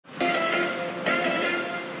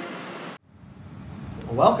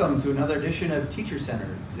Welcome to another edition of Teacher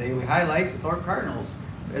Center. Today we highlight the Thorp Cardinals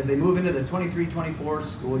as they move into the 23-24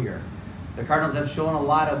 school year. The Cardinals have shown a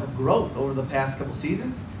lot of growth over the past couple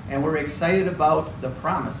seasons, and we're excited about the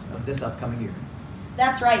promise of this upcoming year.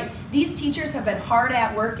 That's right. These teachers have been hard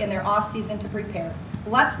at work in their off-season to prepare.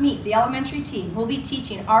 Let's meet the elementary team who will be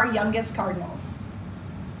teaching our youngest Cardinals.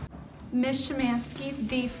 Miss Shemansky,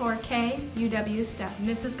 the 4K, UW Stout.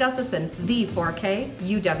 Mrs. Gustafson, the 4K,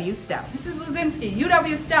 UW Stout. Mrs. Luzinski,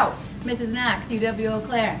 UW Stout. Mrs. Knox, UW Eau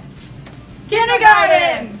Claire.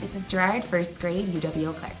 Kindergarten! Mrs. Gerard, first grade, UW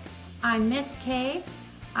Eau Claire. I'm Miss Kay.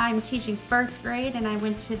 I'm teaching first grade and I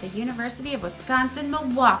went to the University of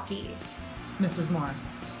Wisconsin-Milwaukee. Mrs. Moore,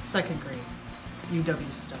 second grade,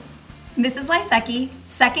 UW Stout. Mrs. Lysecki,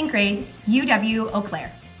 second grade, UW Eau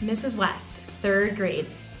Claire. Mrs. West, third grade,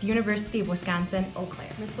 University of Wisconsin, Eau Claire.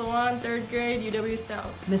 Miss Lawan, third grade, UW Stout.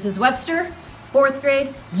 Mrs. Webster, fourth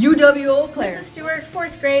grade, UW Eau Claire. Mrs. Stewart,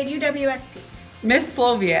 fourth grade, UWSP. Miss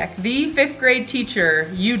Sloviak, the fifth grade teacher,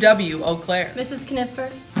 UW Eau Claire. Mrs.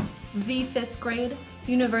 Knipfer, the fifth grade,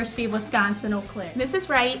 University of Wisconsin, Eau Claire. Mrs.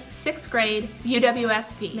 Wright, sixth grade,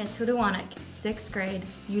 UWSP. Miss Hudawanek, sixth grade,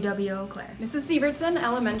 UW Eau Claire. Mrs. Sievertson,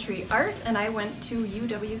 elementary art, and I went to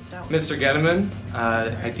UW Stout. Mr. Getteman,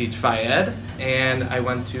 I teach Phi Ed, and I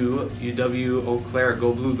went to UW Eau Claire,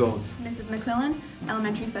 Go Blue Goats. Mrs. McQuillan,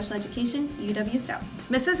 elementary special education, UW Stout.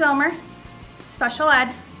 Mrs. Elmer, special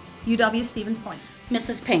ed, UW Stevens Point.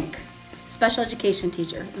 Mrs. Pink, special education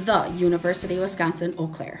teacher, the University of Wisconsin, Eau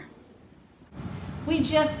Claire. We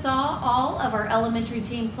just saw all of our elementary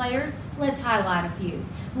team players. Let's highlight a few.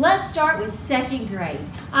 Let's start with second grade.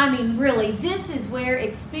 I mean, really, this is where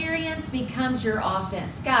experience becomes your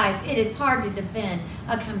offense. Guys, it is hard to defend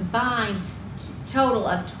a combined total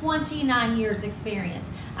of 29 years experience.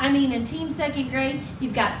 I mean, in team second grade,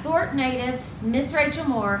 you've got Thorp native, Miss Rachel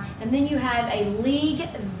Moore, and then you have a league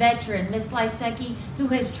veteran, Miss Lysecki, who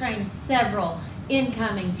has trained several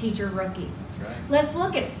incoming teacher rookies. Right. Let's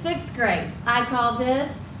look at sixth grade. I call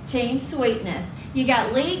this Team Sweetness. You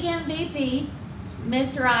got league MVP,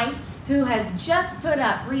 Miss Wright, who has just put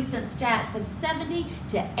up recent stats of 70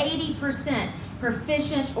 to 80%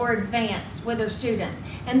 proficient or advanced with her students.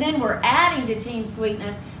 And then we're adding to Team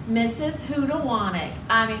Sweetness Mrs. Hudawanek.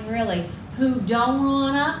 I mean, really, who don't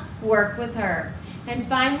wanna work with her? And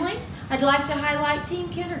finally, I'd like to highlight Team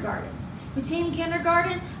Kindergarten. With Team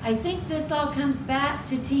Kindergarten, I think this all comes back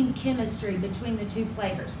to team chemistry between the two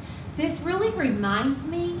players. This really reminds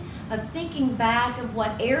me of thinking back of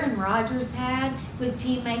what Aaron Rodgers had with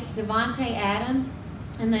teammates Devontae Adams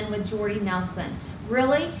and then with Jordy Nelson.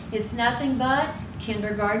 Really, it's nothing but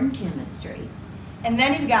kindergarten chemistry. And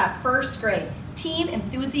then you've got first grade, team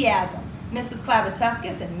enthusiasm, Mrs.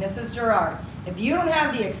 Klavateskis and Mrs. Gerard. If you don't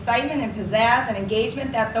have the excitement and pizzazz and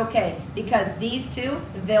engagement, that's okay, because these two,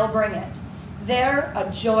 they'll bring it. They're a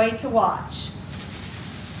joy to watch.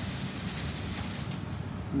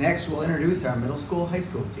 Next, we'll introduce our middle school, high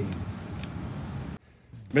school teams.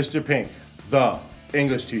 Mr. Pink, the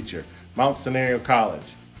English teacher, Mount Scenario College.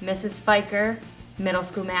 Mrs. Spiker, middle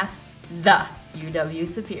school math, the UW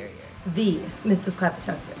Superior. The Mrs.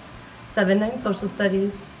 Klavateskis, 7-9 social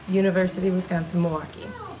studies, University of Wisconsin-Milwaukee.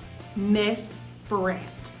 Miss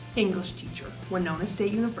Brandt, English teacher, Winona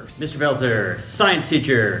State University. Mr. Belter, science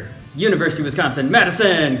teacher, University of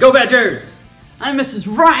Wisconsin-Madison. Go Badgers! I'm Mrs.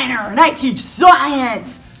 Reiner, and I teach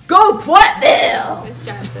science. Go Platteville! Miss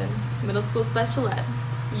Johnson, middle school special ed,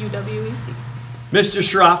 UWEC. Mr.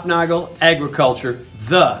 Schroffnagel, agriculture,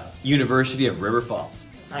 the University of River Falls.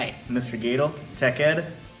 Hi, Mr. Gadel, tech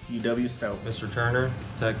ed, UW Stout. Mr. Turner,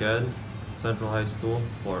 tech ed, Central High School,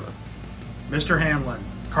 Florida. Mr. Hanlon,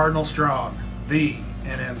 Cardinal Strong, the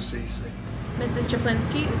NMCC. Mrs.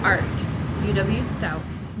 Chaplinsky, art, UW Stout.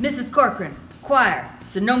 Mrs. Corcoran, choir,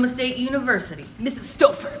 Sonoma State University. Mrs.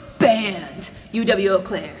 Stouffer, band, UW Eau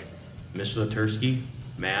Claire. Mr. Latursky,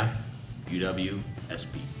 math, UW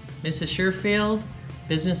SP. Mrs. Sherfield,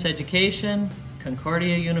 business education,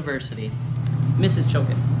 Concordia University. Mrs.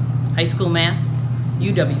 Chokas, high school math,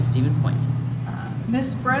 UW Stevens Point.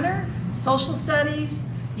 Miss Brenner, social studies,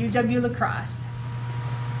 UW La Crosse.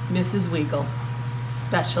 Mrs. Weigel,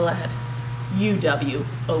 special ed, UW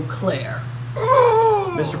Eau Claire.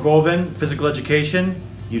 Mr. Bovin, physical education,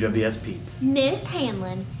 UWSP. Miss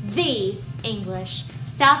Hanlon, the English,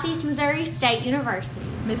 Southeast Missouri State University.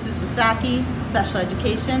 Mrs. Wasaki, special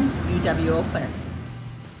education, UW Eau Claire.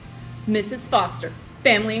 Mrs. Foster,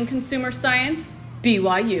 family and consumer science,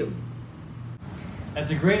 BYU. That's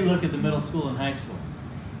a great look at the middle school and high school.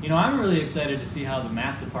 You know, I'm really excited to see how the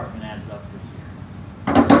math department adds up this year.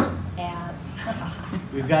 Ads.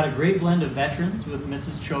 We've got a great blend of veterans with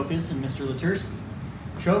Mrs. Chokas and Mr. Latursky.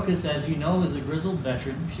 Chokus, as you know, is a grizzled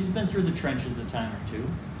veteran. She's been through the trenches a time or two.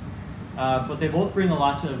 But they both bring a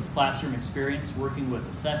lot of classroom experience working with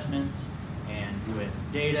assessments and with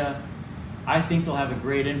data. I think they'll have a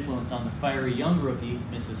great influence on the fiery young rookie,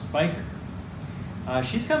 Mrs. Spiker.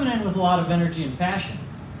 She's coming in with a lot of energy and passion,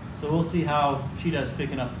 so we'll see how she does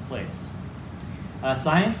picking up the place.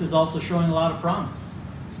 Science is also showing a lot of promise.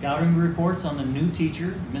 Scouting reports on the new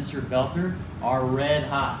teacher, Mr. Belter, are red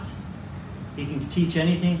hot. He can teach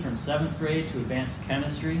anything from 7th grade to advanced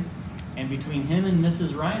chemistry, and between him and Mrs.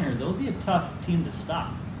 Reiner, they'll be a tough team to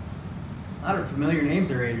stop. A lot of familiar names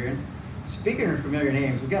there, Adrian. Speaking of familiar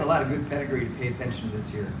names, we've got a lot of good pedigree to pay attention to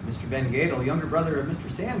this year. Mr. Ben Gadel, younger brother of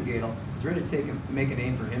Mr. Sam Gadel, is ready to make a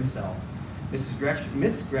name for himself. Miss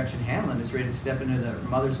Gretchen Hanlon is ready to step into her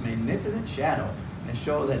mother's magnificent shadow and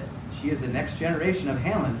show that she is the next generation of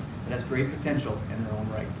Hanlons that has great potential in their own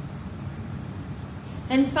right.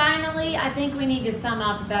 And finally, I think we need to sum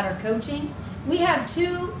up better coaching. We have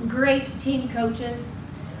two great team coaches,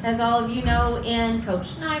 as all of you know, in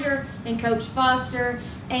Coach Schneider and Coach Foster.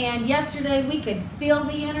 And yesterday we could feel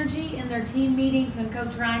the energy in their team meetings when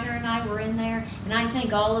Coach Reiner and I were in there. And I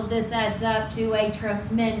think all of this adds up to a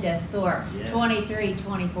tremendous Thorp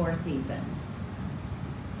 23-24 season.